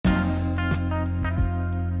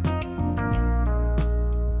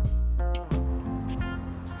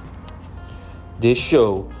This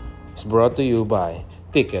show is brought to you by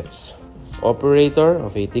Tickets, operator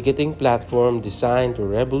of a ticketing platform designed to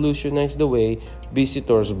revolutionize the way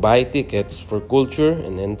visitors buy tickets for culture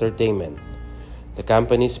and entertainment. The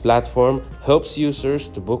company's platform helps users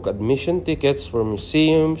to book admission tickets for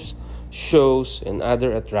museums, shows, and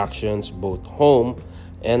other attractions both home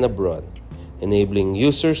and abroad, enabling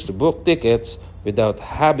users to book tickets without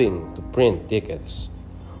having to print tickets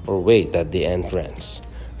or wait at the entrance.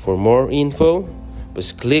 For more info, please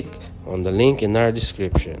click on the link in our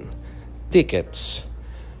description. Tickets,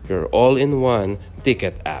 your all-in-one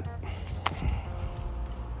ticket app.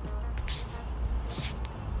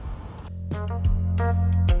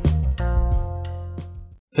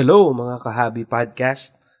 Hello mga kahabi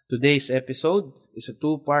podcast. Today's episode is a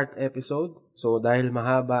two-part episode. So dahil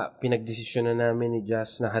mahaba, pinagdesisyon na namin ni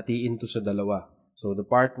Jazz na hatiin to sa dalawa. So the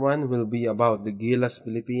part 1 will be about the Gilas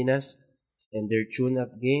Pilipinas and their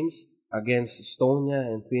tune-up games against Estonia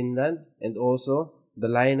and Finland, and also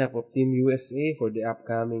the lineup of Team USA for the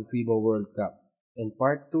upcoming FIBA World Cup. And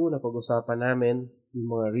part 2, napag-usapan namin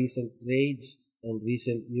yung mga recent trades and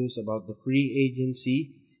recent news about the free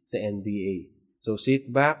agency sa NBA. So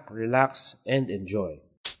sit back, relax, and enjoy.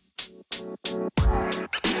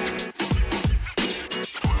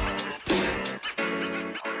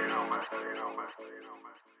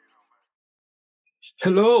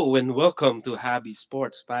 Hello and welcome to Habi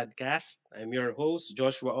Sports Podcast. I'm your host,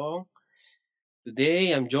 Joshua Ong. Today,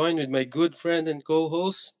 I'm joined with my good friend and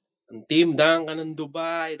co-host, ang Team Duncan ng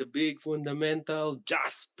Dubai, the big fundamental,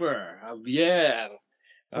 Jasper Javier.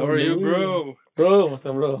 How are you, bro? Bro, basta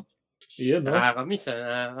bro. Yun, no?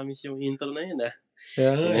 Nakakamiss yung intro na yun, ah.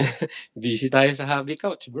 Kaya nga. Busy tayo sa Habi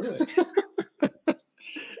Couch, bro.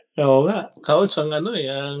 Oo nga. Couch ang ang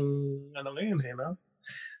ngayon, no?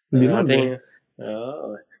 Hindi naman,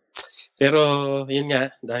 Oo. Pero, yun nga,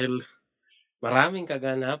 dahil maraming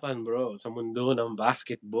kaganapan, bro, sa mundo ng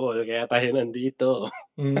basketball, kaya tayo nandito.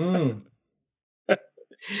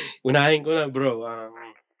 Unahin ko na, bro,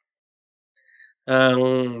 ang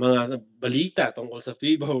mga balita tungkol sa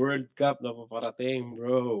FIBA World Cup na paparating,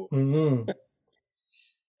 bro.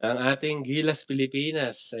 Ang ating Gilas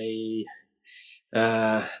Pilipinas ay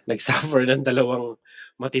nagsuffer ng dalawang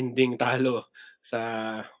matinding talo sa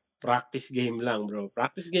practice game lang, bro.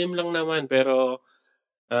 Practice game lang naman, pero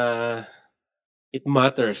it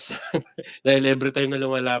matters. Dahil every time na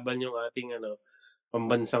lumalaban yung ating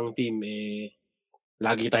pambansang team,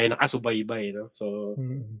 lagi tayo nakasubaybay, no? So,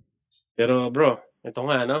 pero bro, ito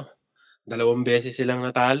nga, no? 2 beses silang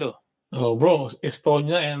natalo. Oh, bro,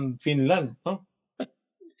 Estonia and Finland, no?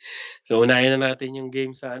 So, unahin na natin yung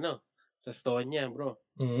game sa sa Estonia, bro.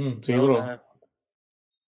 Sige, bro.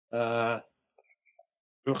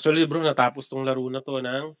 Actually, bro, natapos tong laro na to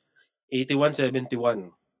ng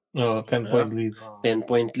 81-71. 10-point lead.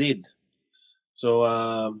 10-point lead. So,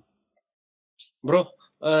 bro,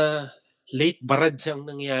 late barrage ang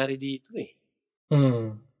nangyari dito eh.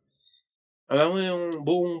 Alam mo yung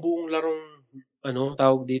buong larong,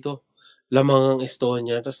 tawag dito, lamang ang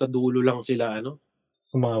Estonia, tapos sa dulo lang sila,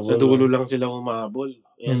 umabol.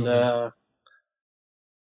 And,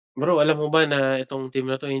 bro, alam mo ba na itong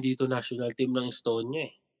team na to, hindi ito national team ng Estonia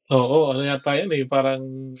eh. Oo, ano yata yan eh,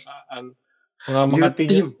 parang mga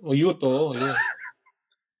team. Youth, yun.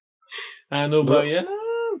 Ano ba yan?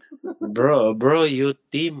 Bro, youth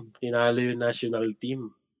team. Tinalo yung national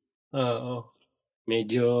team. Oo.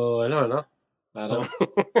 Medyo, parang...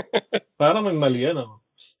 parang may mali yan,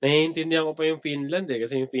 Naiintindihan ko pa yung Finland eh,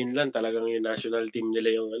 kasi yung Finland talagang yung national team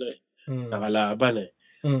nila yung nakalaban eh.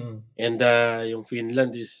 And yung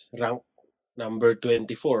Finland is ranked number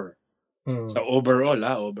 24 sa overall.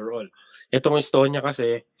 Itong Estonia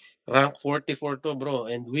kasi, rank 44 to, bro,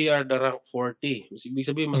 and we are the rank 40. Ibig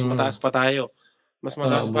sabihin, mas mataas pa tayo. Mas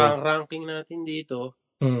mataas pa ang ranking natin dito.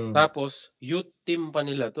 Tapos, youth team pa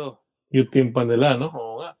nila to. Youth team pa nila, no?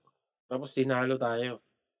 Oo nga. Tapos, sinalo tayo.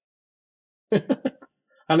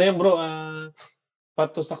 Ano yan, bro?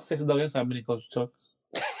 Path to success daw yan, sabi ni Coach Chot.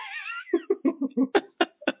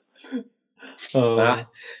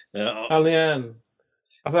 Ano yan?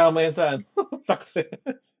 Kasama yan saan? Success.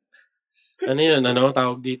 Ano yun?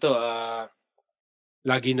 Tawag dito?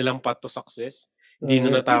 Lagi nilang path to success. Hindi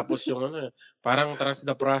na natapos yung parang trust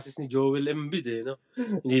the process ni Joel Embiid eh, no?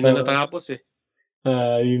 Hindi na natapos eh.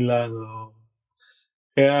 Yun lang,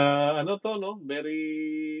 Kaya, no?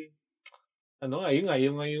 Very,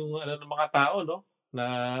 ayun ng mga tao, no? Na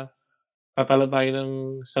tatalo tayo ng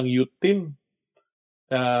isang youth team.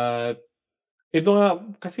 Ito nga,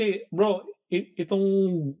 kasi, bro, itong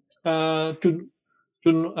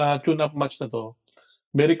tune-up match na to,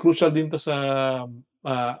 very crucial din to sa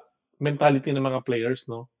mentality ng mga players,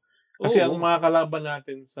 no? Kasi ang Oo, mga kalaban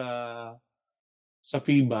natin sa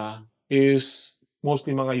FIBA is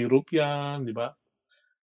mostly mga European, di ba?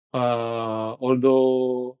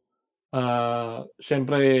 Although,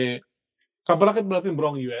 siyempre, kabracket ba natin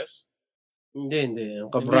bro ang US? hindi. Ang Hindi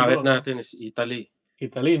bro, kabracket no? natin is Italy.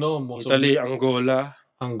 Italy, no? Most of Italy, Angola.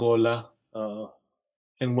 Angola. Oo.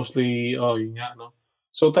 And mostly, yun nga, no?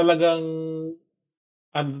 So talagang,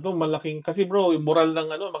 ano to, malaking, kasi bro, yung moral ng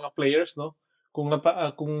mga players, no? Kung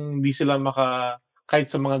di sila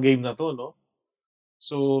kahit sa mga game na to, no?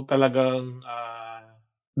 So talagang,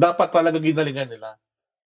 dapat talaga ginalingan nila.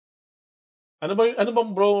 Ano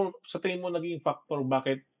bang bro, sa tingin mo naging factor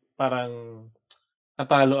bakit parang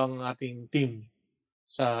natalo ang ating team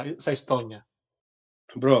sa Estonia?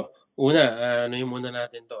 Bro, una, ano yung muna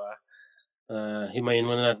natin to himayin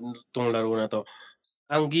muna natin tong laro na to.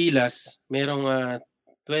 Ang Gilas, merong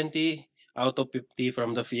 20 out of 50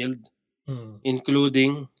 from the field, Hmm.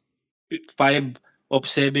 including 5 of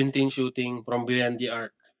 17 shooting from beyond the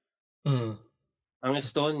arc. Hmm. Ang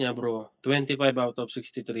Estonia, bro, 25 out of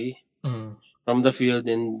 63 Hmm. from the field,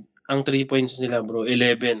 and ang 3 points nila, bro,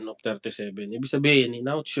 11 of 37. Ibig sabihin,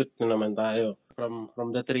 in-outshoot na naman tayo from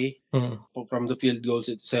the 3, Hmm. from the field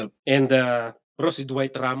goals itself. And bro, si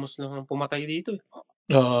Dwight Ramos lang ang pumatay dito.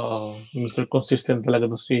 Mr. Consistent talaga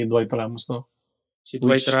to si Dwight Ramos, no? Si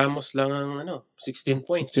Dwight Which Ramos lang ang 16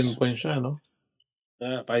 points. 16 points siya, no?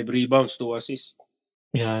 5 rebounds, 2 assists.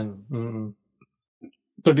 Yan. Mm.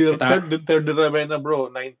 Eta, Third Ravenna, bro,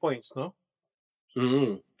 9 points, no?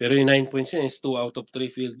 pero yung 9 points yun is 2 out of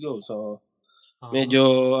 3 field goals. So, Ah,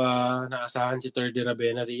 medyo naasahan si Third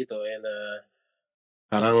Rabena dito, and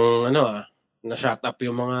parang na-shut up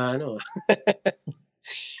yung mga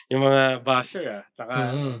yung mga basher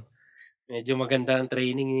Saka mm. medyo maganda ang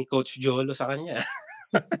training ni Coach Jolo sa kanya.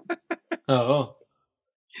 Oo.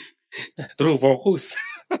 True focus.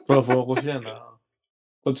 Pro focus yan.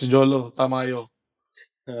 Coach Jolo, Tamayo.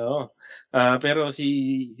 Oo. Pero si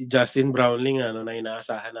Justin Brownlee na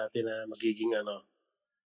inaasahan natin na magiging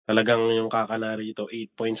talagang yung kakana rito,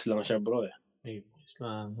 8 points lang siya, bro. 8 points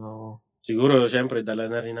lang. Oo. Siguro, syempre, dala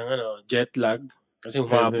na rin ng jet lag. Kasi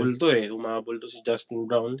Pwede. Humabol to si Justin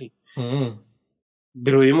Brownlee. Mm.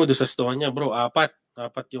 Biruin mo doon sa Estonia, bro, apat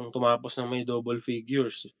yung tumapos ng may double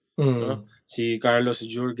figures. No? Mm. Si Carlos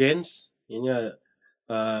Jurgens, yun nga,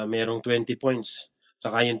 merong 20 points.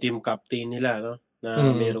 Saka yung team captain nila, no? Na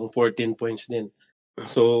Mm. merong 14 points din.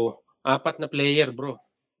 So, apat na player, bro.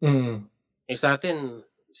 Mm. Sa atin,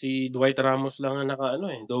 si Dwight Ramos lang ang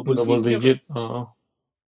double Double figure. digit. Oo.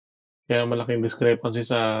 Kaya malaking discrepancy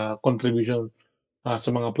sa contribution sa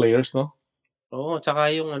mga players, no? Oo,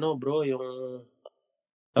 tsaka yung bro, yung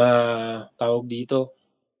tawag dito,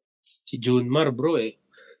 si Junmar, bro,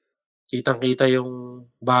 Kitang-kita yung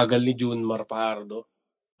bagal ni Junmar Pardo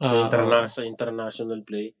Oo. sa international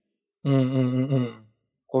play. Mm, mm, mm.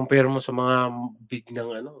 Compare mo sa mga big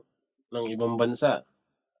ng ibang bansa.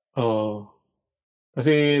 Oo.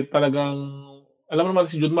 Kasi talagang, alam mo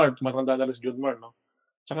naman si Junmar, matanda na rin si Junmar, no?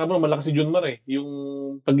 Tsaka bro, malakas si Junmar eh. Yung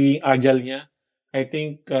pagiging agile niya, I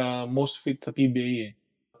think most fit sa PBA eh.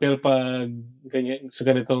 Pero pag sa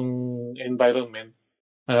ganitong environment,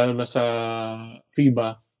 lalo na sa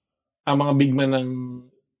FIBA, ang mga big man ng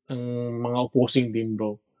mga opposing team,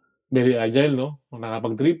 bro, very agile, no?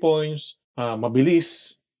 Nakapag 3 points,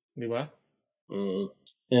 mabilis, di ba? Mm.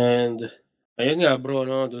 And ayun nga bro,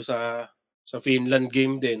 doon sa Finland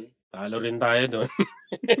game din, talo rin tayo doon.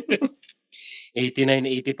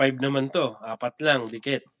 89-85 naman to, apat lang,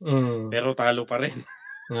 dikit. Mm. Pero talo pa rin.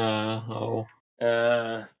 Oo.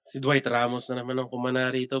 Si Dwight Ramos na naman ang kumana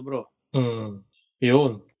rito, bro. Mm.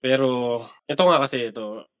 Yun. Pero ito nga kasi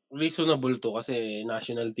reasonable to kasi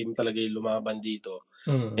national team talaga yung lumaban dito.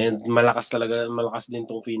 Mm. And malakas din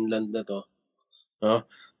tong Finland na to. No?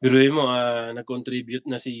 Biruin mo, nag-contribute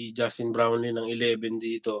na si Justin Brownlee ng 11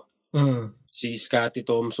 dito. Mm. Si Scottie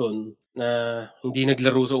Thompson na hindi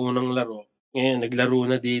naglaro sa unang laro. Ngayon, naglaro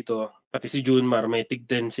na dito. Pati si Junmar, may tig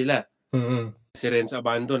 10 sila. Mm. Si Renz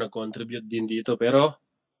Abando nag-contribute din dito pero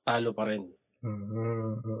talo pa rin.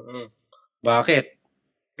 Mm. Mm. Bakit?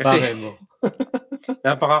 Kasi Bakit, bro?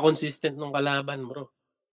 napaka-consistent ng kalaban, bro.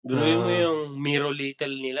 Biruin mo Ah. yung Miro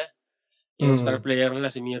Little nila. Yung star Mm. player nila,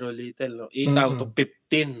 si Miro Little. 8 out of Mm.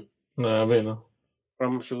 15 Grabe, no?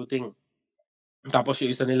 from shooting. Tapos yung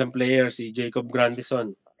isa nilang player, si Jacob Grandison.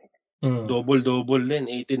 Mm. Double-double din.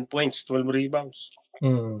 18 points, 12 rebounds.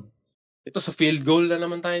 Mm. Ito sa field goal na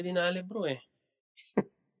naman tayo dinali, bro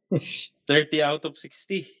 30 out of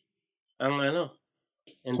 60. Ang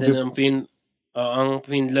And So, then ang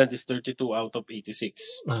Finland is 32 out of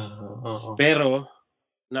 86. oo. Pero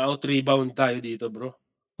Na-out rebound tayo dito, bro.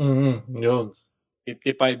 Yun.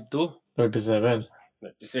 55 to 37.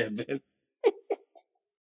 37.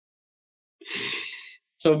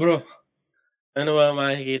 So, bro, ano ba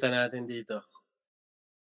makikita natin dito?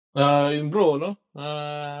 Yun bro, no?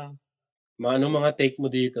 Ano mga take mo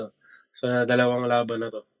dito sa dalawang laban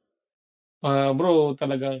na to? Bro,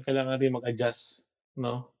 talagang kailangan natin mag-adjust,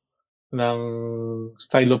 no? Ng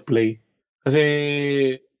style of play. Kasi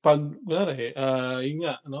pag, kunwari, yun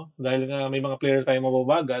nga, no? Dahil nga may mga player tayo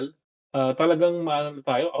mababagal, talagang maano na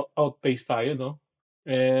tayo, outpace tayo, no?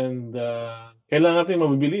 And kailangan natin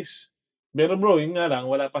mabibilis. Pero bro, yun nga lang,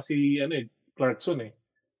 wala pa si ano Clarkson eh.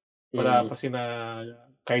 Wala Mm. pa si na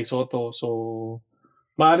Kai Soto. So,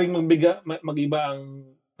 maaaring mag-iba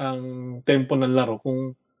ang tempo ng laro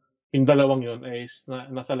kung yung dalawang yun is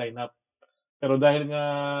nasa lineup. Pero dahil nga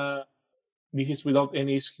this is without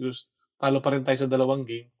any excuse, talo pa rin tayo sa dalawang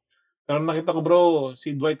game. Pero nakita ko bro,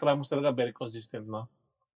 si Dwight Ramos talaga very consistent, no?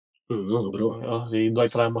 Bro. Si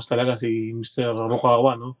Dwight Ramos talaga, si Mr.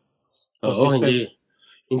 Rukawa, no? Oo, Consistent.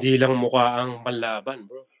 hindi lang mukha ang panlaban,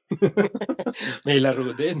 bro. May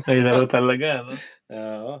laro din. Ay, laro talaga, no?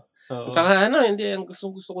 Oo. At Oo. saka hindi, ang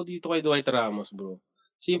gusto ko dito kay Dwight Ramos, bro.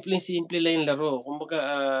 Simple-simple lang yung laro. Kumbaga,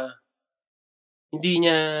 hindi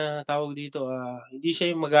niya, tawag dito, hindi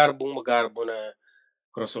siya yung magarbo na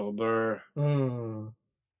crossover. Hmm.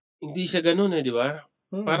 Hindi siya ganun di ba?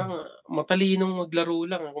 Hmm. Parang matalinong maglaro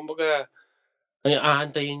lang. Kumbaga, ay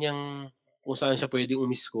aantayin niyang kung saan siya pwedeng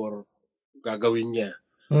umiscore, gagawin niya.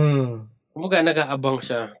 Hmm. Kumbaga, nag-aabang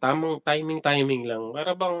siya. Tamang timing lang.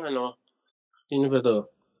 Para bang sino ba to?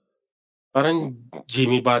 Parang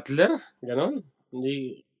Jimmy Butler? Ganon?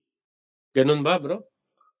 Hindi. Ganon ba, bro?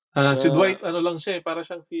 Si Na Dwight, ano lang siya eh, para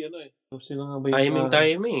siyang si ano eh. Sino nga ba yung sa...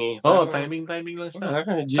 timing eh. Oo, Parang, timing lang siya.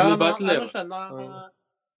 Jimmy Tsaka ano Butler. siya,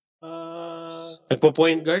 ah,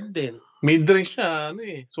 Nagpo-point guard din. mid-range siya, ano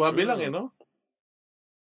eh. Swabe lang eh, Mm. no?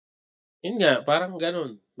 Yun nga, parang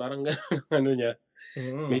ganon. Parang ganon ang niya.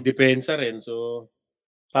 May Mm. depensa rin. So,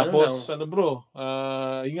 ano lang. Tapos, ano bro,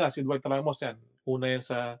 yun nga, si Dwight Ramos yan. Una yan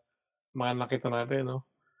sa mga nakita natin, no?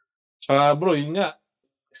 Tsaka bro, yun nga,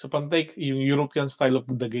 sa pantay, yung European style of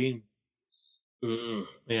the game. Mm.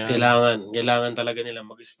 Ayan. Kailangan talaga nila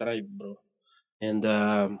mag-strive, bro. And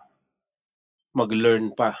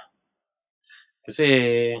mag-learn pa. Kasi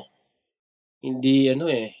hindi Ano?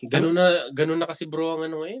 ganun na kasi bro ang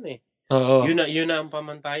ngayon eh. Oo. Yun na ang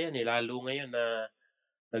pamantayan eh, lalo ngayon na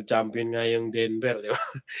nag-champion nga yung Denver, di ba?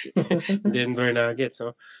 Denver Nuggets,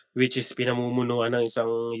 no? Which is pinamumunuan ng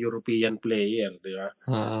isang European player, di ba?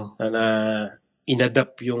 Oo. Na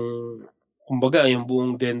inadapt yung kumbaga yung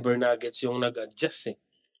buong Denver Nuggets yung nag-adjust eh.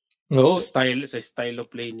 Oo. Sa style of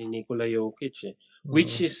play ni Nikola Jokic eh.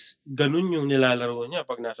 Which Mm. is ganun yung nilalaro niya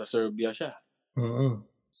pag nasa Serbia siya. Mm.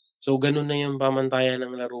 So ganun na yung pamantayan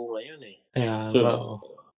ng laro ngayon eh. Ayan, So, oo.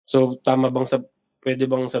 so pwede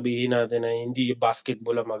bang sabihin natin na hindi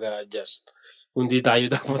basketball ang mag-a-adjust? Kundi tayo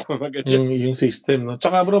dapat ang mag-adjust. Yung system, no?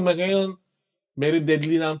 Tsaka bro, ngayon, very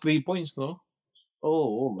deadly na ang 3 points, no?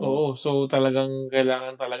 Oo, bro. Oo, so talagang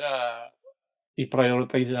kailangan talaga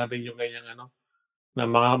i-prioritize natin yung ganyang ano, na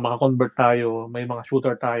maka-convert tayo, may mga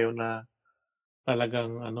shooter tayo na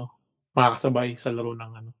talagang ano, makakasabay sa laro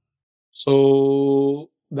ng ano. So,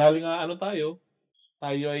 dahil nga ano tayo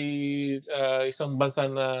ay isang bansa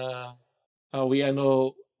na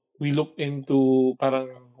we look into parang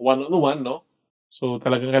one-on-one, no? So,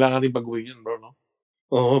 talagang kailangan natin baguhin yun, bro, no?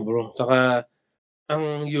 Oo, bro. Saka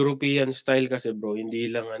ang European style kasi bro, hindi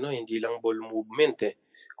lang ball movement eh.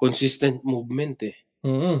 Consistent movement eh.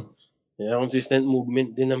 Mm. Consistent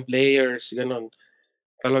movement din ng players, ganon.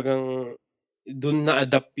 Talagang dun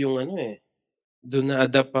na-adapt yung dun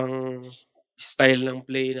na-adapt ang style ng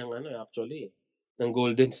play ng actually, ng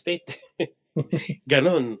Golden State.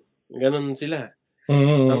 Ganon. Ganon sila.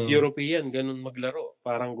 Ang Mm. European, ganon maglaro.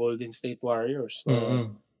 Parang Golden State Warriors na Mm.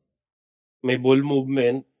 may ball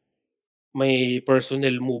movement, may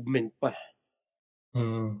personnel movement pa.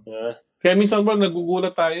 Mm. Ah, Kaya minsan bro,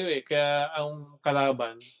 nagugulat tayo eh. Kaya ang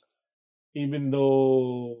kalaban, even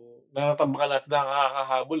though natatambakan natin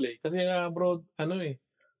nakakahabol eh. Kasi nga bro, ano eh,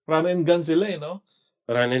 run and gun sila eh, no?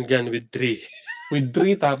 run and gun with three. With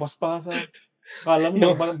 3, tapos pasa. Kala mo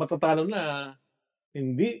yung, matatalo na.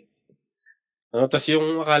 Hindi. tas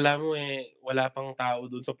yung akala mo wala pang tao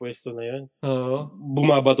dun sa pwesto na yun. Oo.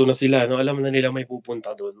 Bumabato na sila, no? Alam na nila may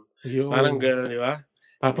pupunta dun. Parang Yun. gano'n, di ba?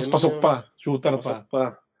 Tapos Ganun pasok yung pa. Shooter pasok pa. pa.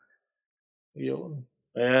 Yun.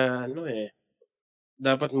 Kaya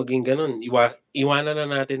dapat maging ganun. Iwanan na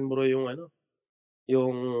natin bro yung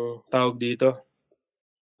tawag dito,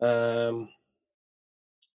 um,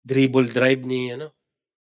 dribble drive ni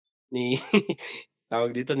ni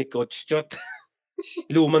tawag dito ni Coach Chot.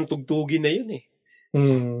 Lumang tugtugin na yun eh.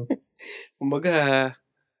 Hmm. Kumbaga,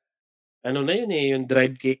 ano na yun eh, yung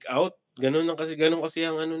drive kick out. Ganun kasi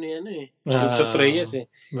ang ano ni ano eh. Coach Chot Reyes eh.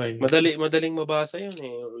 Right. Madaling mabasa yun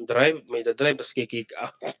eh. Yung drive, may drive, tapos kick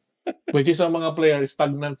out. Which is ang mga player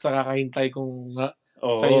stagnant sa kakahintay kung sa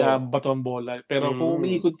Oo. bato ang bola. Pero kung Mm.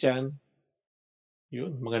 umiikot yan,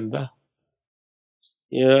 yun, maganda.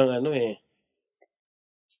 Yung ano eh.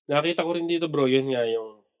 Nakita ko rin dito bro, yun nga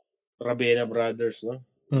yung Ravena Brothers, no?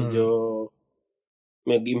 Medyo Hmm.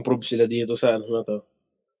 mag-improve sila dito sa ano na to.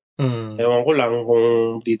 Hmm. Ewan ko lang kung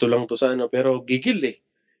dito lang to sa ano, pero gigil eh.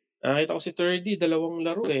 Nakita ko si 30, dalawang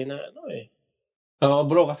laro eh, na ano eh. Oo,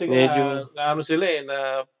 bro, kasi nga, Medyo, ano sila eh,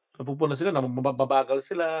 napupunan sila, mababagal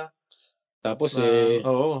sila, tapos na,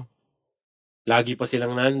 oo. lagi pa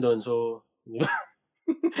silang nandun. So, di ba?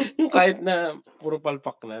 Yung kahit na puro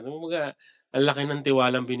palpak na, kumbaga, ang laki ng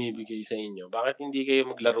tiwalang binibigay sa inyo. Bakit hindi kayo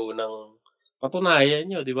maglaro ng patunayan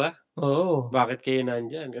nyo, di ba? Oo. Bakit kayo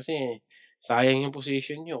nandyan? Kasi sayang yung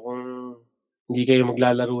position nyo kung hindi kayo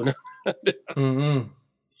maglalaro na. Mm-hmm.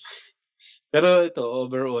 Pero ito,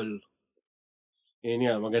 overall, yun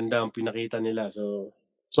nga, maganda ang pinakita nila. So,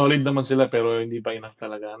 Solid naman sila, pero hindi pa enough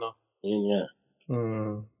talaga, no? yun nga.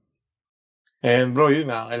 Mm. And bro, yun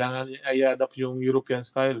nga, kailangan i-adapt yung European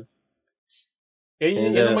style. Eh,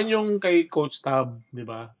 And, yan naman yung kay Coach Tab, di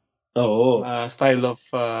ba? oo, Na style of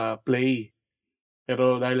play.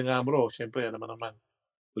 Pero dahil nga bro, syempre, ano naman,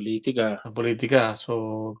 politika. ang politika. So,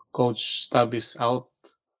 Coach Tab is out.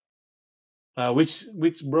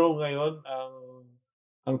 Which bro ngayon,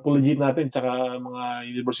 ang collegiate natin, tsaka mga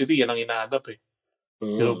university, yan ang ina-adapt eh.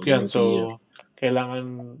 European. European. So, kailangan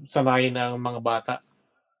sanayin ng mga bata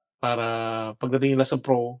para pagdating nila sa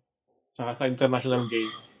pro, tsaka sa international game,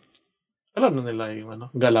 alam na nila yung ano,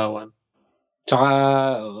 galawan. Tsaka,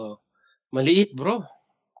 oo, maliit bro.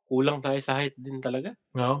 Kulang tayo sa height din talaga.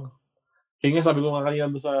 No? Kaya nga sabi ko nga kanina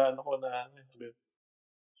doon sa ano ko na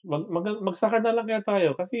mag-soccer na lang kaya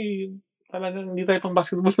tayo kasi talagang hindi tayo pang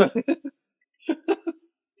basketball na.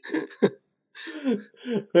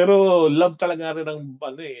 Pero love talaga rin ng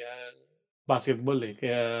ano eh, basketball eh.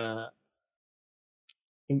 Kaya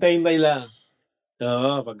hintay-hintay lang.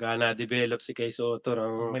 Oo, pagka na-develop si Kay Soto,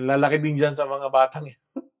 no? May lalaki din dyan sa mga batang eh.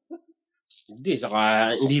 Hindi,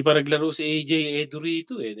 saka hindi pa naglaro si AJ Edu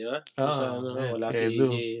rito eh, di ba? Kung sa ano, Man, wala si si Edu.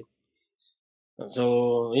 AJ. So,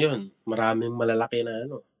 yun, maraming malalaki na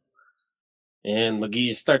ano. And mag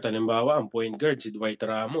start halimbawa, ang point guard, si Dwight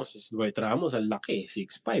Ramos. Si Dwight Ramos, ang laki,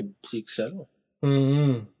 6'5", 6 ano.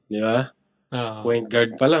 Mm-hmm. Di ba? Ah, Point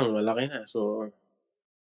guard pa lang, malaki na. So,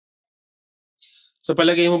 sa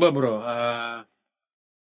palagay mo ba bro,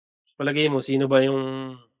 sa palagay mo, sino ba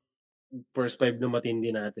yung first five na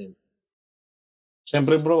matindi natin?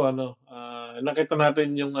 Siyempre bro, ano, nakita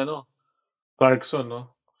natin yung ano, Clarkson,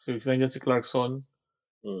 no? Si Clarkson,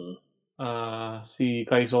 Mm. si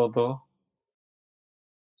Kai Soto,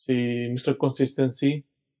 si Mr. Consistency,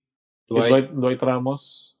 si Dwight, Dwight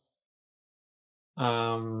Ramos,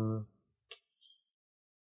 um,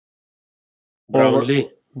 forward, Brownlee.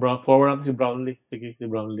 forward natin si Brownlee. Sige, si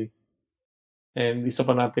Brownlee. And isa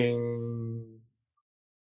pa nating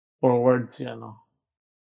forward si ano.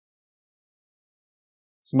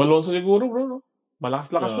 Si Malonzo siguro bro, no?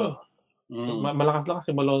 Malakas-lakas yun. Oo. Mm. Malakas-lakas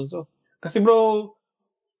si Malonzo. Kasi bro,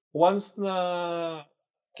 once na,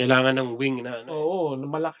 Kailangan ng wing na ano eh. oo, na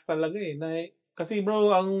malakas talaga eh. Kasi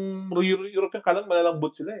bro, ang European kalang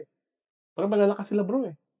malalambot sila eh. Parang malalakas sila bro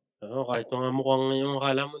eh. Oo, kahit mga mukhang yung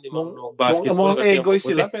akala mo, di marunong mag-basketball Mukhang kasi yung egoist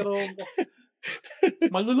puputi. sila pero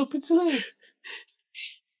malulupit sila eh.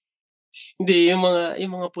 Hindi, yung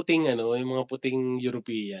mga puting ano, yung mga puting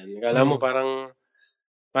European. Akala mo Mm.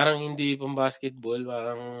 parang hindi pang basketball,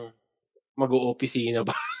 parang mag-o-opisina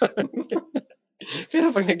ba?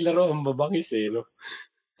 Pero pag naglaro, ang babangis eh, no?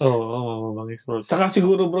 Oo, mabangis bro. Tsaka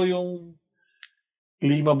siguro bro yung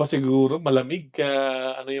klima ba siguro, malamig ka,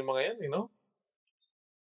 ano yung mga yan, you know?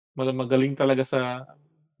 Magaling talaga sa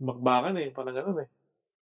bakbakan eh, parang ganun eh.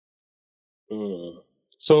 Mm.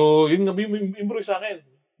 So, yun nga yung bro sa akin.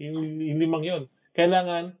 Yung limang yun.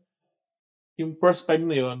 Kailangan, yung first five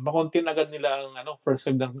na yun, makontin agad nila ang ano, first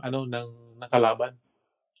five ng kalaban.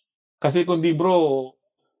 Kasi kung di bro,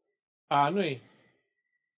 ano eh,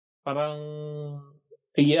 parang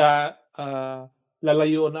ah,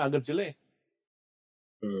 lalayo na agad sila eh.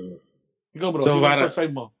 Mm. Ikaw bro, So, sino yung first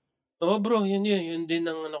five mo? oh bro, yun din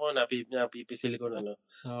ang ano ko, napipisil ko na, no?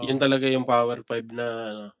 Yun Oh, talaga yung power five na,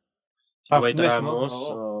 ano, si toughness, no?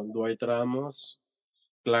 Oo. Dwight Ramos,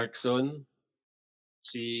 Clarkson,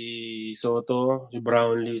 si Soto, si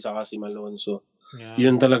Brownlee, saka si Malonzo. Yan.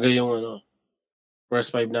 Yun talaga yung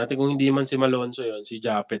first five natin. Kung hindi man si Malonzo yun, si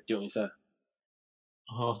Japet yung isa.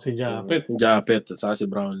 Si Japet. Japet at saka si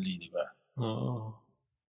Brownlee, di ba? Oo.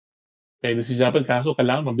 Pwede si Japet, kaso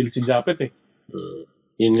kailangan mabilis si Japet eh.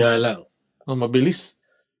 Yun nga lang. Mabilis.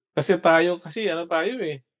 Kasi ano tayo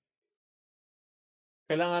eh.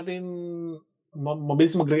 Kailangan natin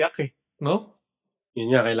mabilis mag-react eh. No?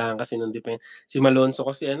 Yun nga, kailangan kasi ng defense. Si Malonzo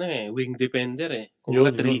kasi wing defender eh.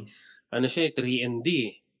 Kumbaga Yun. 3 and D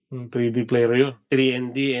eh. 3D player yun. 3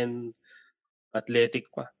 and D and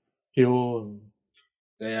athletic pa. Yun.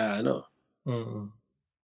 Kaya Mm.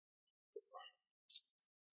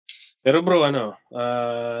 Pero bro,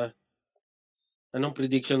 anong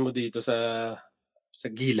prediction mo dito sa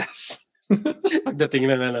Gilas? Pagdating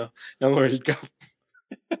ng World Cup.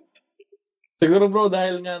 Siguro bro,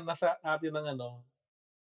 dahil nga nasa atin ng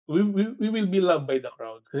we will be loved by the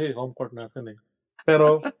crowd. Kasi home court natin eh.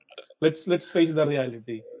 Pero, let's face the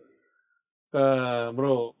reality.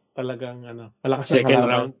 Bro, talagang malakas ang Second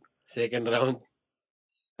kalaban. round. Second round.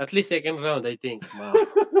 At least second round, I think. Bro.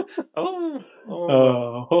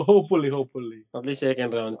 Hopefully. At least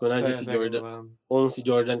second round. Kung nandiyan si Second Jordan, round. kung si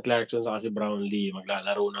Jordan Clarkson saka si Brownlee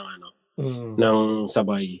maglalaro ng Mm. ng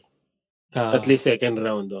sabay. At least second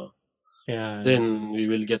round, Yeah. Then we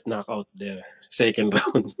will get knocked out there. Second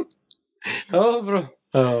round. Bro.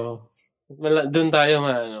 Doon tayo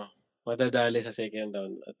madadali sa second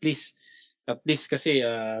round. At least kasi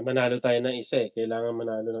manalo tayo ng isa eh. Kailangan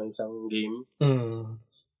manalo ng isang game.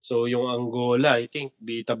 So yung Angola, I think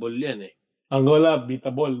beatable yan eh. Angola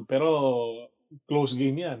beatable, pero close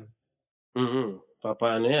game yan.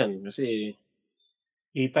 Papaano yan? Kasi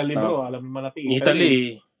Italy bro, alam naman natin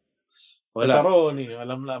Italy wala. Pero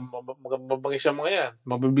alam na mabangis yung mga yan.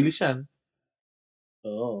 Mabibilis yan.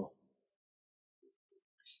 Oo.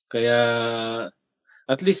 Kaya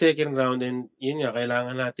at least second round, and yun nga,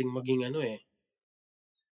 kailangan nating maging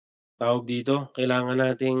tawag dito, kailangan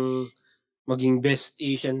nating maging best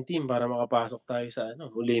Asian team para makapasok tayo sa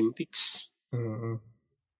Olympics.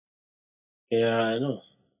 Kaya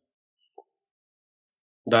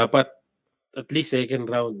dapat at least second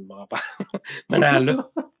round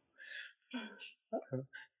manalo.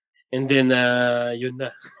 And then yun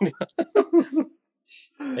na.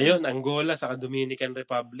 Ayun, Angola saka Dominican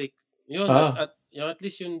Republic. Yun, at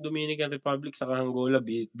least yung Dominican Republic saka Angola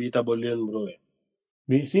beatable yun, bro eh.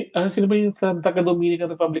 Sino ba yung sa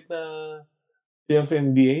taga-Dominican Republic na player sa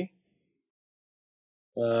NBA?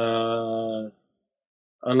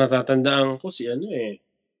 Ang natatandaan ko si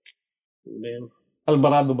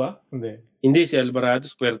Alvarado ba? Hindi. Hindi, si Alvarado,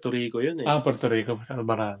 Puerto Rico yun eh. Puerto Rico, si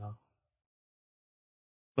Alvarado.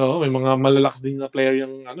 Oo, may mga malalakas din na player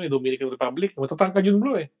yung Dominican Republic. Matatangkad yun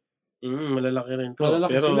bro eh. Malalaki rin to.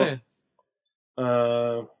 Malalaki pero, sila eh.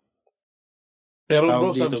 Pero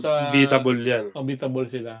bro, dito, beatable yan. Beatable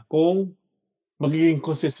sila. Kung magiging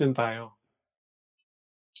consistent tayo.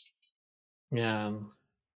 Yan.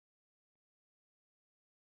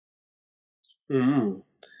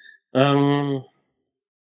 Ang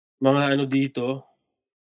mga dito,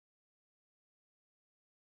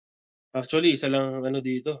 actually, isa lang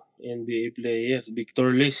dito, NBA player,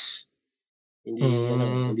 Victor Liz.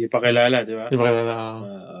 Hindi pa kilala, di ba? Hindi pa kilala.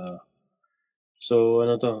 So,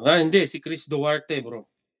 to? Hindi, si Chris Duarte, bro.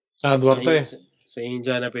 Duarte. Sa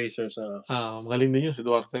Indiana Pacers. Magaling din yun, si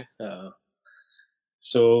Duarte.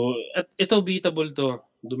 So, at ito, beatable to,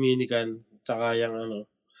 Dominican, tsaka yung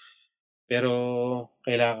pero,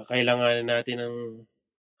 kailangan natin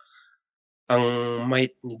ang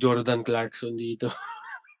might ni Jordan Clarkson dito.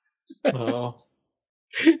 Oo.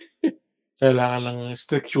 Kailangan ng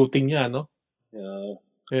strict shooting niya, no?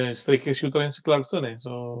 Kaya strict shooter yan si Clarkson eh.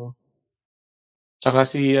 So, tsaka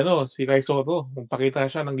si Kai Soto, magpakita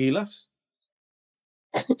siya ng gilas.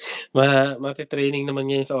 Mati-training naman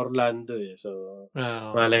niya sa Orlando eh. So,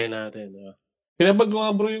 malay natin. Pinabag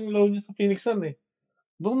nga bro yung laro niya sa Phoenix Sun eh.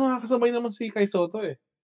 Doon nakakasabay naman si Kai Soto eh.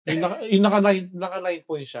 Yung naka 9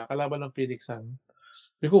 points siya, kalaban ng Phoenix Sun.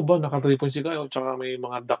 Hindi ko ba, naka 3 points si Kai, tsaka may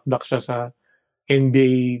mga duck siya sa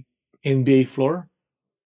NBA floor.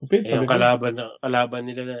 Yung kalaban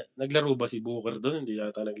nila, naglaro ba si Booker doon? Hindi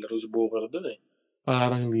yata naglaro si Booker doon eh.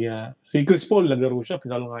 Parang hindi Si Chris Paul naglaro siya,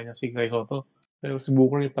 pinalo nga niya si Kai Soto. Pero si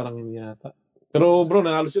Booker parang hindi yata. Pero bro,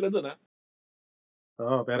 nanalo sila doon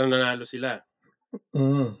Oo, pero nanalo sila.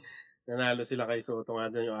 Nanalo sila kay Soto nga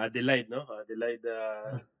doon, yung Adelaide, no? Adelaide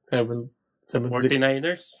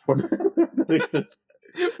 49ers.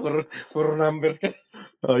 for number ka.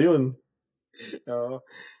 Yun. Oo.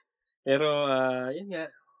 Pero yun nga,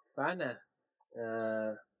 sana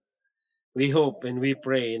we hope and we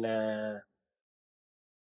pray na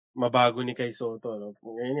mabago ni Kai Soto, no?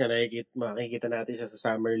 Ngayon nga, makikita natin siya sa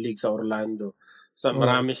Summer League sa Orlando. So,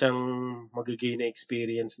 marami siyang magiging na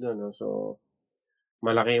experience doon, no? So,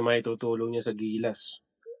 malaki yung maitutulong niya sa Gilas.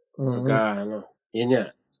 Pagka, yun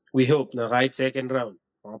nga. We hope na kahit second round,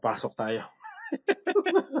 makapasok tayo.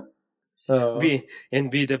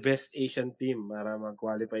 Be the best Asian team para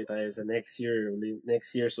mag-qualify tayo sa next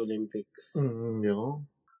year's Olympics. Yun.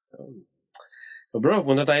 So bro,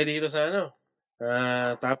 punta tayo dito sa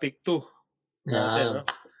topic 2 natin, no?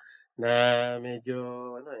 Na medyo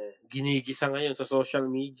ginigisa ngayon sa social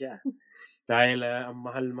media dahil ang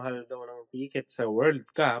mahal-mahal daw ng ticket sa World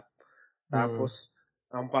Cup, tapos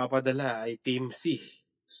ang papadala ay Team C.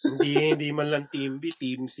 hindi man lang Team B,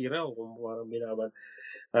 Team C raw kung parang binaban.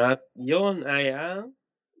 At yon ay ang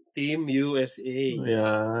Team USA.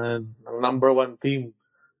 Yan. Ang number 1 team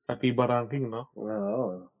sa FIBA ranking, no?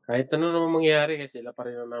 Oo. Kahit ano naman mangyari kasi sila pa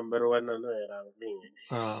rin ang number 1 ranking.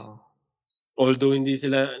 Although hindi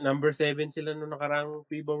sila, number 7 sila nung nakarang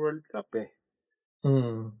FIBA World Cup eh.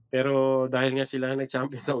 Pero dahil nga sila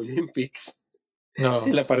nag-champion sa Olympics,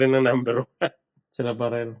 sila pa rin ang number 1. Sila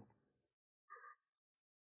pa rin.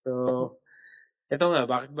 So, eto nga,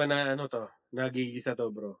 bakit ba nagigisa to,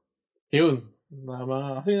 bro? Yun.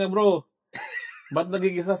 Kasi nga, bro, ba't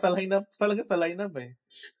nagigisa sa lineup? Talaga sa lineup eh.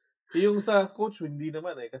 Yung sa coach, hindi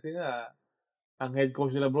naman eh. Kasi nga, ang head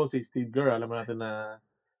coach nila, bro, si Steve Kerr, alam natin na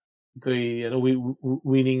ito ay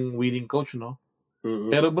winning coach, no?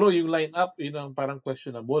 Pero bro, yung lineup, yun ang parang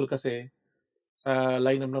questionable kasi sa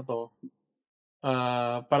lineup na to,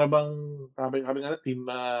 para bang sabi nga team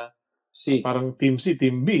C. Parang team C,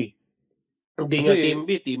 team B. Hindi nga team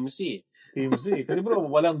B, team C. Team C. Kasi bro,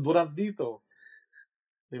 walang Durant dito.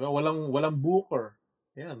 Di ba? Walang Booker.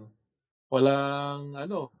 Yan. Walang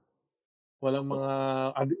walang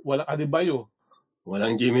Adebayo.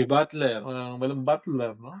 Walang Jimmy Butler. Walang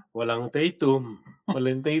Butler, no? Walang Tatum.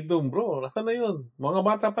 Walang Tatum, bro. Nasaan na yun? Mga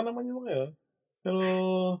bata pa naman yun ngayon. Pero,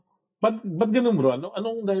 ba't ganun, bro?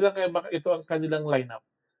 Anong dahilan kaya baka ito ang kanilang lineup?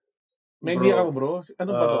 May idea ka ba, bro?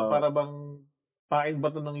 Ano ba to? Para bang pain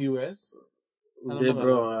ba to ng US? Hindi,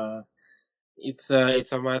 bro. It's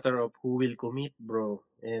a matter of who will commit, bro.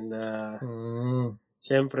 And,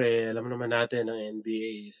 syempre, alam naman natin ang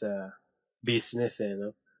NBA is a business, eh,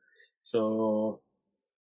 no? So,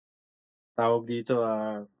 tawag dito,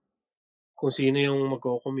 kung sino yung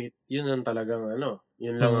magko-commit, yun ang talagang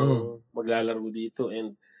yun lang ang maglalaro dito.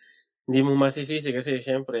 And hindi mo masisisi kasi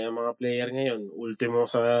syempre ang mga player ngayon, ultimo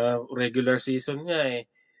sa regular season nga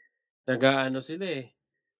sila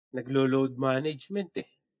naglo-load management eh.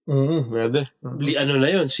 Pwede. Na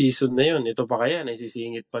yun, season na yun. Ito pa kaya,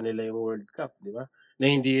 naisisingit pa nila yung World Cup, di ba? Na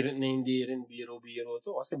hindi rin biro-biro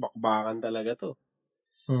to kasi bakbakan talaga to.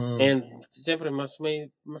 And syempre mas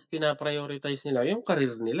pina-prioritize nila yung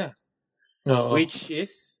career nila. Which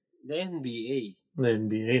is the NBA. The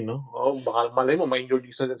NBA, no? Baka malay mo, ma-injured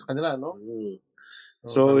isa sa kanila, no?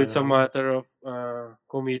 So, it's a matter of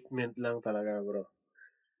commitment lang talaga, bro.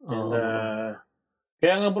 And,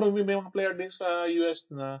 kaya nga, bro, may mga player din sa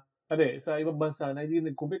US na, sa ibang bansa na hindi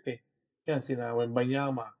nag-commit eh. Yan, sina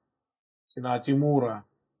Wembanyama, sina Hachimura.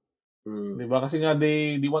 Diba? Kasi nga,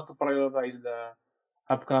 they want to prioritize the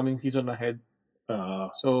upcoming season ahead.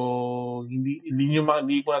 So, hindi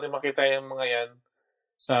ko natin makita yung mga yan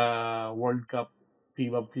sa World Cup,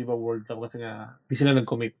 FIBA World Cup kasi nga, hindi sila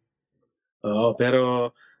nag-commit.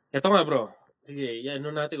 Pero, eto nga bro, sige,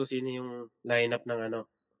 natin kung sino yung lineup ng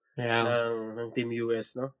ng Team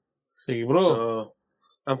US, no? Sige bro. So,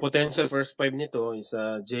 ang potential first 5 nito is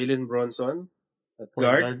Jalen Bronson at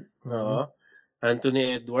guard.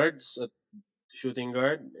 Anthony Edwards at shooting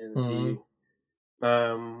guard. And si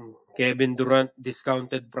Kevin Durant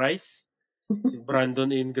discounted price. Si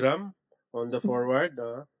Brandon Ingram on the forward.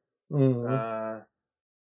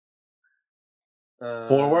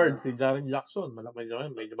 Forward, si Jaren Jackson.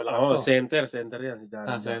 Medyo malakas to. Center yan. Si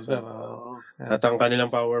Jaren Jackson. At ang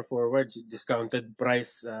kanilang power forward, discounted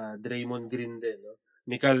price, Draymond Green din. No?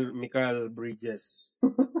 Mikal Bridges.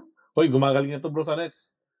 Hoy, gumagaling na to bro sa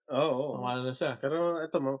Nets. Gumagaling na siya. Pero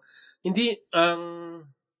ito mo, hindi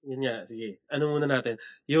yun nga, sige. Ano muna natin?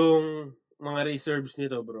 Yung mga reserves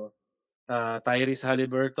nito, bro. Tyrese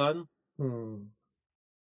Halliburton.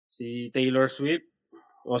 Si Taylor Swift.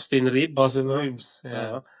 Austin Reeves.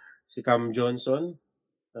 Yeah. Si Cam Johnson.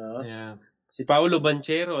 Si Paolo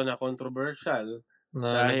Banchero na controversial.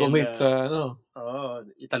 Na nag-commit sa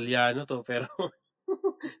Italiano to, pero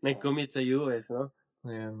nag-commit sa US, no?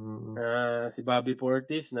 Si Bobby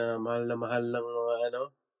Portis na mahal ng mga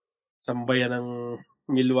sambayan ng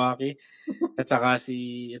Milwaukee. At saka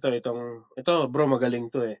ito bro,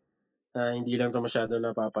 magaling to eh. hindi lang 'to masyado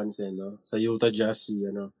napapansin, no? Sa Utah Jazz,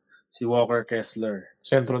 si Walker Kessler.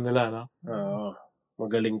 Sentro nila, no? Oo.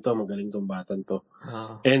 Magaling 'tong batang 'to.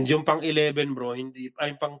 Ah, And yung pang-11 bro,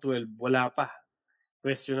 pang-12, wala pa.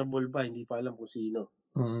 Questionable pa, hindi pa alam kung sino.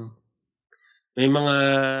 mm, May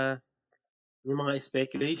mga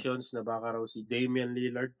speculations na baka raw si Damian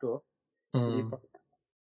Lillard to. Hindi mm, pa.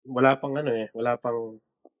 Wala pang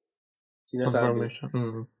sinasabi. confirmation.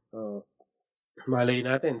 Mm. Malay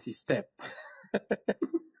natin si Steph.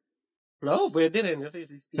 No, pwede rin kasi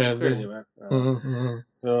si Steve Kerr, di Pwede. ba? Mm, mm,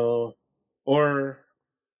 So, or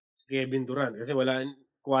si Kevin Durant. Kasi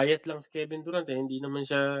quiet lang si Kevin Durant eh. Hindi naman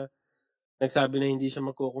siya nagsabi na hindi siya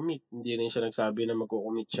magko-commit. Hindi rin siya nagsabi na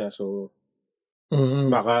magko-commit siya. So,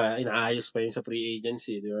 mm. baka inaayos pa yun sa free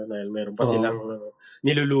agency, di ba? Dahil meron pa Oo. silang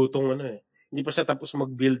nilulutong Hindi pa siya tapos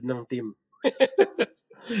mag-build ng team.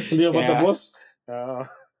 Hindi ba tapos?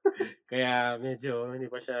 Kaya medyo hindi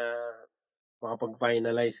pa siya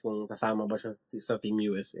makapag-finalize kung kasama ba siya sa Team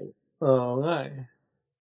USA. Oo nga eh.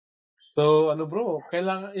 So, ano bro,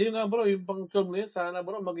 kailangan, yun nga bro, yung pang-12 na yun, sana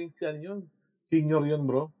bro, maging si ano yun, senior yun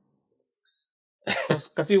bro.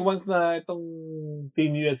 Kasi once na itong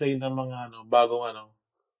Team USA ng mga bagong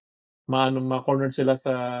ma-corner sila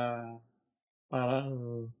sa parang,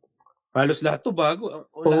 Halos lahat to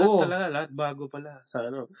bago. Oo. Lahat bago pala sa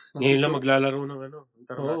Ngayon lang maglalaro ng oo,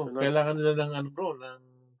 international. kailangan nila ng bro, ng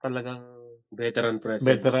talagang Veteran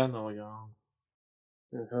presence. veteran, yun.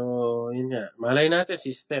 So, yun nga. Malay natin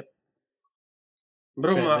si Steph.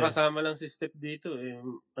 Bro, Pwede. makakasama lang si Steph dito.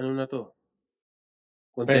 Ano na to?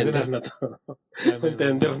 Pwede Contender na to.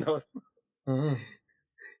 Contender na. Mhm.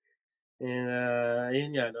 And,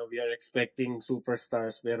 yun nga, no? We are expecting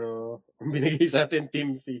superstars pero ang binigay sa atin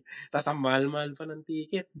Team C. Tapos ang mahal-mahal pa ng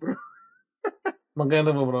ticket, bro.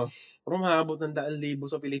 Magkano ba bro? Bro, maabot ng 100,000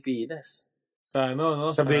 sa Pilipinas. Sa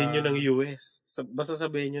no? Sa venue ng US. Basta sa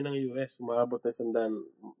venue ng US, umabot na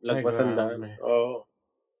 100,000. Lagpas 100,000. grabe. Oo.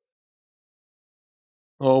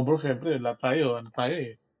 Oo bro, syempre, lahat tayo,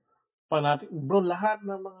 bro, lahat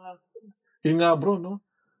ng mga, yun nga bro, no?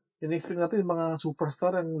 In-expect natin mga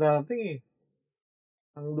superstar ang dating eh.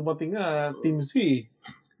 Ang dumating nga, Team C.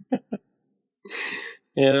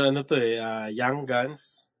 Pero Young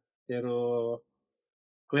Guns. Pero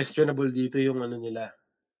questionable dito yung nila,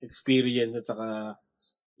 experience at saka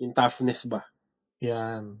yung toughness ba.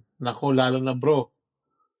 Yan. Nako, lalo na bro,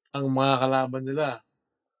 ang mga kalaban nila,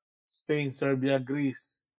 Spain, Serbia,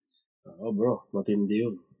 Greece. Oo bro, matindi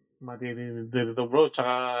yun. Matindi dito bro,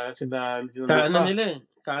 tsaka sina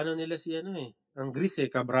Kaano nila si ang Greece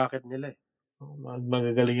ka-bracket nila eh.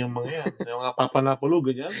 Magagaling yung mga yan. Yung mga Papanapolo,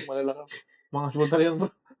 ganyan. Malalaki. Mga shooter yan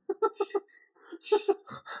bro.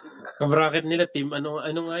 Ka-bracket nila team, ano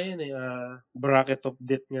nga yan bracket of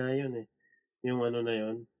death nga yun eh. Yung na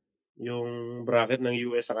yun. Yung bracket ng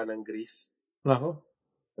US saka ng Greece. Nako.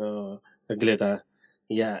 Saglit ha.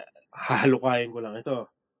 Yeah, hahalukayin ko lang ito.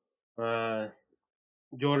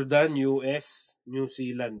 Jordan, US, New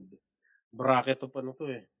Zealand. Bracket of to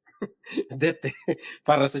eh. Death eh.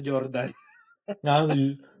 Para sa Jordan.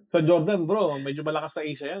 Sa Jordan bro, medyo malakas sa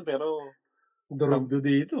Asia yan, pero Durugdo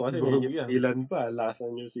dito kasi durog New yan. Zealand pa. Lakas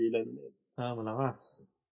ng New Zealand. Malakas.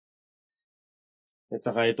 At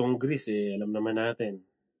saka itong Greece alam naman natin.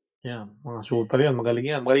 Yan, mga shooter yan, magaling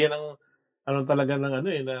yan. Magaling yan ang talaga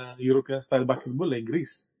ng na European style basketball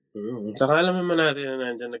Greece. Saka alam naman natin na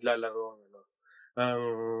nandiyan naglalaro ang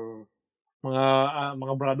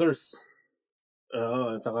mga brothers.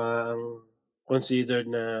 Oo, at saka ang considered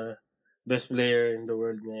na best player in the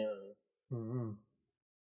world ngayon. Mm-hmm.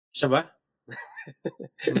 Siya ba?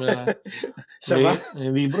 Siya ba?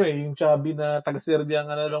 Hindi bro yung chubby na taga-Serbia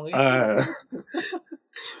ang lang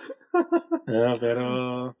pero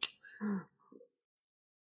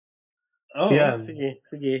yan.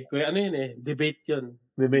 Sige. Kaya debate yun.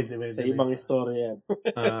 Debate. Sa ibang istorya yan.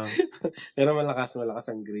 Pero malakas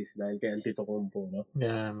ang Greece dahil kay Antetokounmpo, no?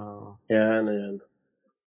 Yan, Yan, yan.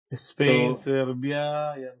 Spain,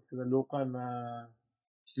 Serbia, yan, sinalukan na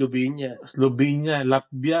Slovenia,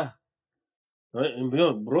 Latvia.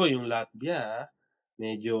 Bro, yung Latvia,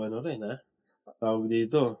 medyo rin tawag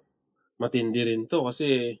dito, matindi rin to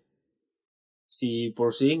kasi si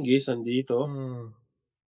Porzingis andito.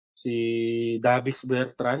 Si Davis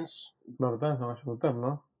Bertans. Mga shooter,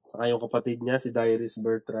 no? Saka yung kapatid niya, si Dairis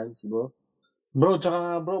Bertans, bro. Bro,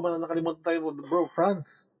 tsaka bro, nakalimutan tayo, bro,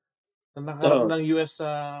 France. Na nakaharap ng US sa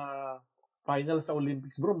final sa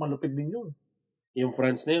Olympics, bro, malupit din yun. Yung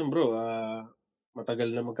France na yun, bro,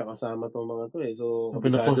 matagal na magkakasama tong mga to eh. So,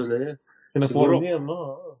 kabisado na yan. Siguro, no?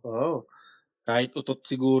 Oo. Kahit utot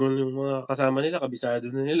siguro yung mga kasama nila,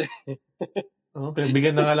 kabisado na nila.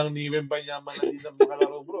 Pinagbigyan na nga lang ni Wembanyama na hindi na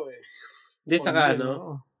makalaro bro eh. Hindi, saka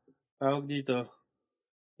Again, tawag dito,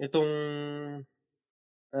 itong,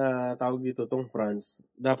 tawag dito, itong France,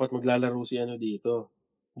 dapat maglalaro si dito,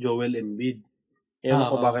 Joel Embiid. Ewan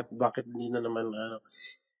ko bakit hindi na naman,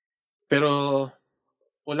 pero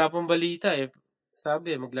wala pang balita eh.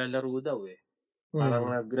 Sabi, maglalaro daw eh. Parang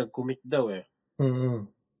nag-commit daw eh.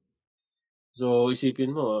 So,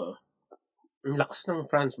 isipin mo, ang lakas ng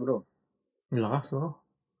France, bro. Ang lakas, no?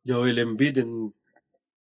 Joel Embiid and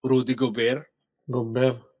Rudy Gobert.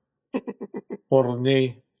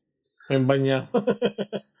 Fournier. Wembanyama.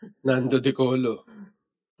 Nando De Colo.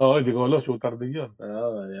 Oo, Di Colo, shooter din yun.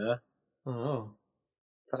 Oo, yeah. Oo.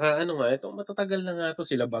 Saka ito, matatagal na nga to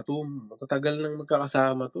sila Batum. Matatagal nang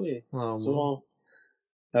magkakasama to eh. So,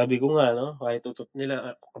 sabi ko nga, kahit tutot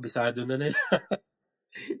nila, kabisado na nila.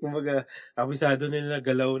 Kumbaga, kabisado nila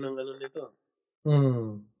galaw ng nito.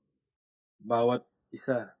 Bawat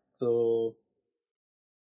isa. So,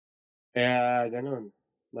 kaya ganun.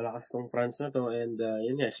 Malakas tong France na to. And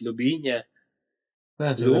yun nga, Slovenia.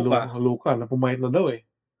 Luka, napumayat na daw eh.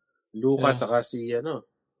 Luka, saka si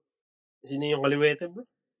sino yung kaliwete bro?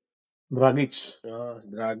 Dragic.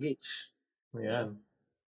 Dragic. Ayan.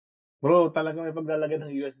 Bro, talaga may paglalagay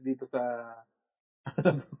ng US dito sa...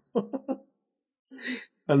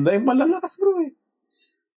 Anday malalakas bro eh.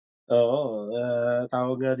 Oo.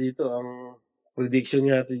 Tawag nga dito, ang prediction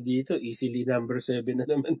nga dito, easily number 7 na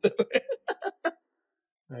naman to.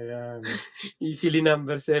 Ayan. Easily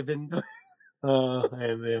number 7 to.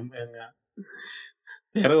 Ayan nga.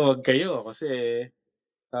 Pero wag kayo kasi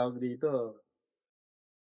tawag dito.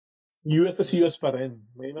 US is US pa rin.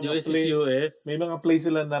 May mga US is US. May mga play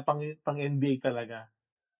sila na pang NBA talaga.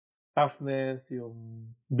 Toughness, yung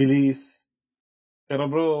bilis. Pero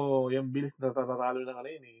bro, yung bilis natatalo ng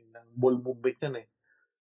yun eh. Ng ball movement yan eh.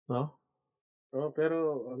 No?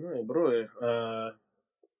 Pero bro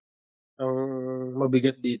ang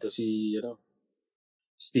mabigat dito si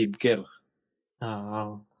Steve Kerr.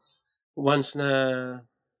 Once na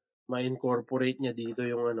ma-incorporate niya dito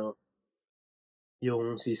yung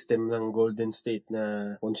yung system ng Golden State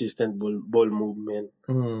na consistent ball movement.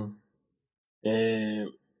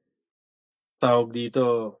 Tawag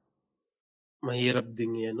dito, mahirap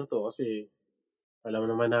din to kasi alam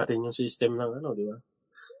naman natin yung system ng di ba?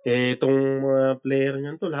 Itong mga player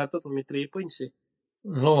niyan to, lahat to may 3 points eh.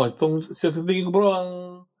 Itong tingin ko bro, ang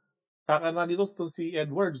kakana dito si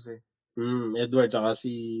Edwards eh. Edwards saka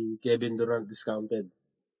si Kevin Durant discounted.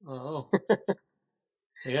 Oo.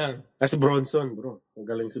 Ayan. Kasi Bronson, bro. Ang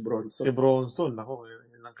galing si Bronson. Si Bronson, ako,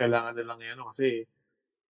 yun ang kailangan nilang kasi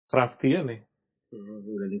crafty yan eh. Ang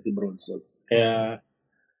galing si Bronson. Kaya,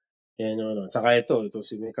 Tsaka ito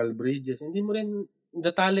si Michael Bridges. Hindi mo rin,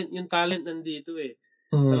 yung talent nandito eh.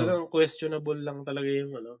 Talagang questionable lang talaga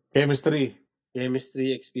yung Chemistry,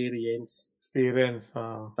 experience.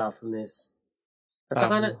 Toughness. At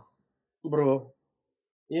saka bro,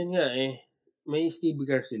 yun nga may Steve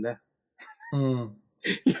Kerr sila.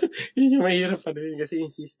 Yun yung mahirap kasi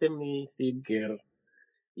yung system ni Steve Kerr,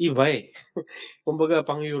 iba eh. Kumbaga,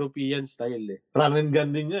 pang-European style eh. Run and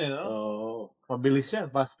gun din niya, no? Oo. Mabilis yan.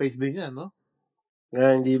 Fast pace din yan, no?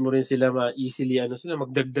 Hindi mo rin sila ma-easily, sila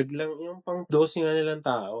magdagdag lang yung pang-dose nga nilang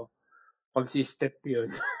tao. Pag si step yun.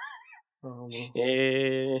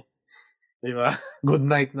 Di ba? Good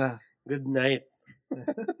night na. Good night.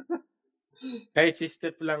 Kahit si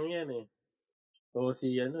step lang yan eh. O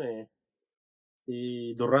si si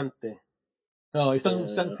Durant eh. Isang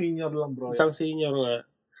senior lang bro. Isang senior nga.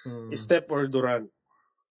 Step or Durant.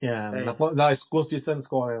 Yan. Consistent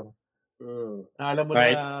scorer. Alam mo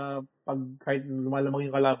kahit, na kahit lumalamang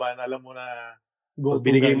yung kalaban, alam mo na pag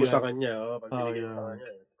binigay mo sa kanya,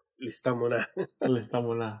 lista mo na. Lista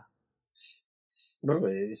mo na. Bro,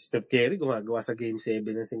 Steph Curry gumagawa sa game 7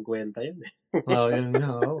 ng 50 yun eh. Yun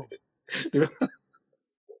nga. Diba?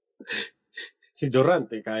 Si Durant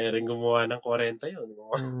kaya rin gumawa ng 40 yun.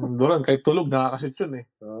 Durant, kahit tulog, nakakasit yun eh.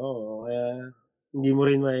 Oo, kaya hindi mo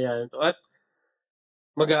rin mayayain to. At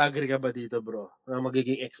mag-a-agree ka ba dito bro na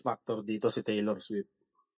magiging X-factor dito si Taylor Swift?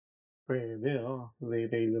 Pwede,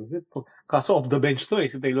 Taylor Swift. Kaso off the bench to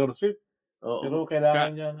si Taylor Swift. Pero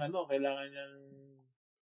kailangan niyang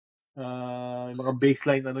yung mga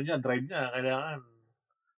baseline drive niya, kailangan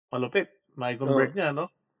malupit. May-convert niya, no?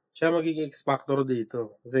 Siya magiging X-factor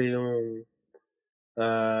dito. Kasi yung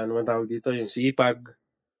ano man tawag dito, yung sipag,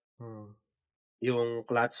 yung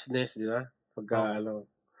clutchness, di ba? Pagka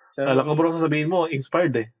Alam ko bro, sasabihin mo,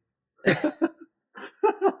 inspired eh.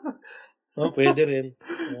 Pwede rin.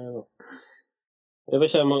 Diba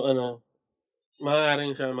siya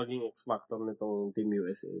Maaaring siya maging X-Factor nitong Team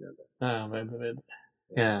USA na to. Pwede.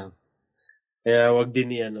 Yeah. Kaya wag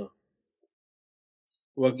din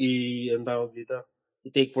wag ang tawag dito,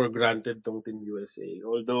 i-take for granted tong Team USA.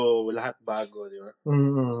 Although, lahat bago, di ba?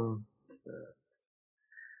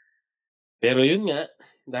 Pero yun nga,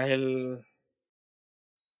 dahil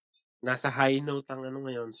nasa high note ang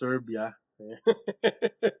ngayon, Serbia.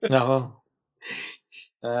 Nako.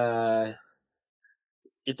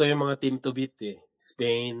 Ito yung mga team to beat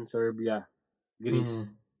Spain, Serbia,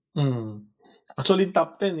 Greece. Actually,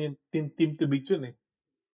 top 10 yung team to beat yun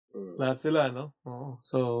Lahat sila, no? Oo.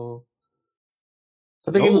 So,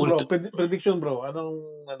 sa tingin mo, bro, prediction, bro,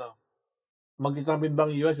 mag-champion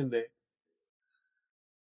bang US? Hindi.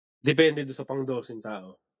 Depende doon sa pang-dosing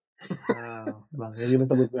tao. Bakit? Yun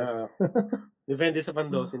ang sagot na. Depende sa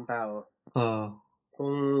pang-dosing tao.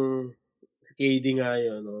 Kung si KD nga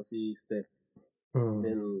yun, si Steph,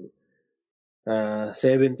 then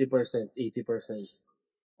 70%, 80%,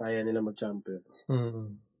 kaya nila mag-champion.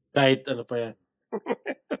 Kahit ano pa yan.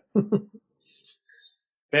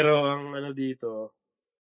 Pero ang dito,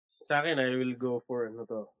 sa akin, I will go for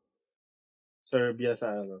Serbia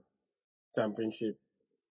sa championship.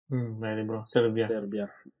 Really, bro. Serbia.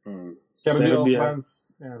 Serbia o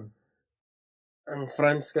France. Yan. Ang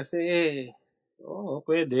France kasi,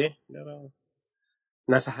 pwede. Pero,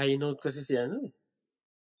 nasa high note kasi si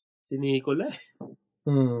Nicola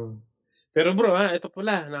Pero bro, ito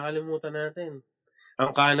pala, nakalimutan natin.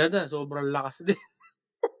 Ang Canada, sobrang lakas din.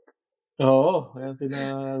 Oo, ayan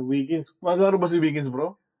sina Wiggins. Maglaro ba si Wiggins,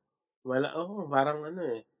 bro? Wala, parang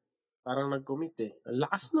parang nag-commit Ang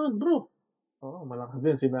lakas nun, bro. Oo, malakas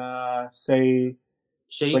din. Sina Shai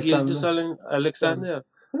Gilgeous-Alexander,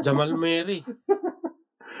 Jamal Murray.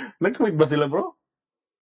 Nag-commit ba sila, bro?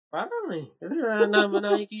 Parang Kasi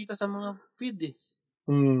nakikita sa mga feed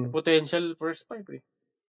Potential first five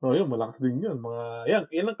yun, malakas din yun. Yan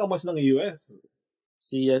ang kamas ng US.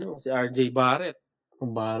 Si RJ Barrett.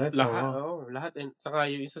 Barrett, lahat. Saka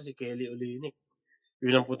yung isa si Kelly Olynyk.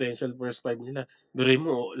 Yun ang potential first five nila. Pero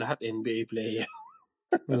mo, lahat NBA player.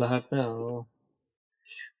 Lahat na,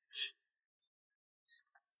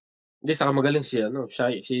 Hindi, saka magaling si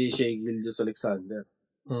Shai Gilgeous-Alexander.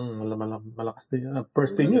 Malakas din.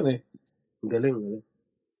 First team yun Galing.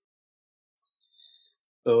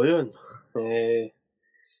 So, yun.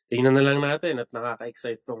 Tingnan na lang natin at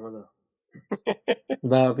nakaka-excite tong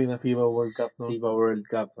dati na FIBA World Cup, no? FIBA World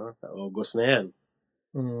Cup, sa August na yan.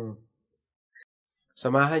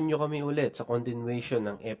 Samahan nyo kami ulit sa continuation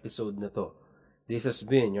ng episode na to. This has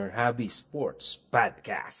been your Hobby Sports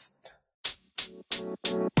Podcast.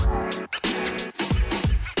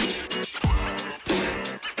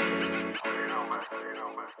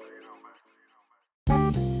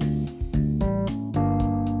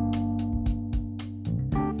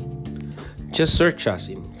 Just search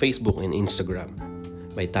us in Facebook and Instagram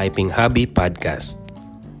by typing Hobby Podcast.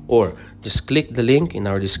 Or just click the link in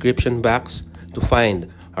our description box to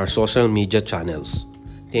find our social media channels.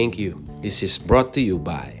 Thank you. This is brought to you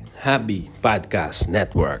by Hobby Podcast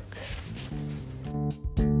Network.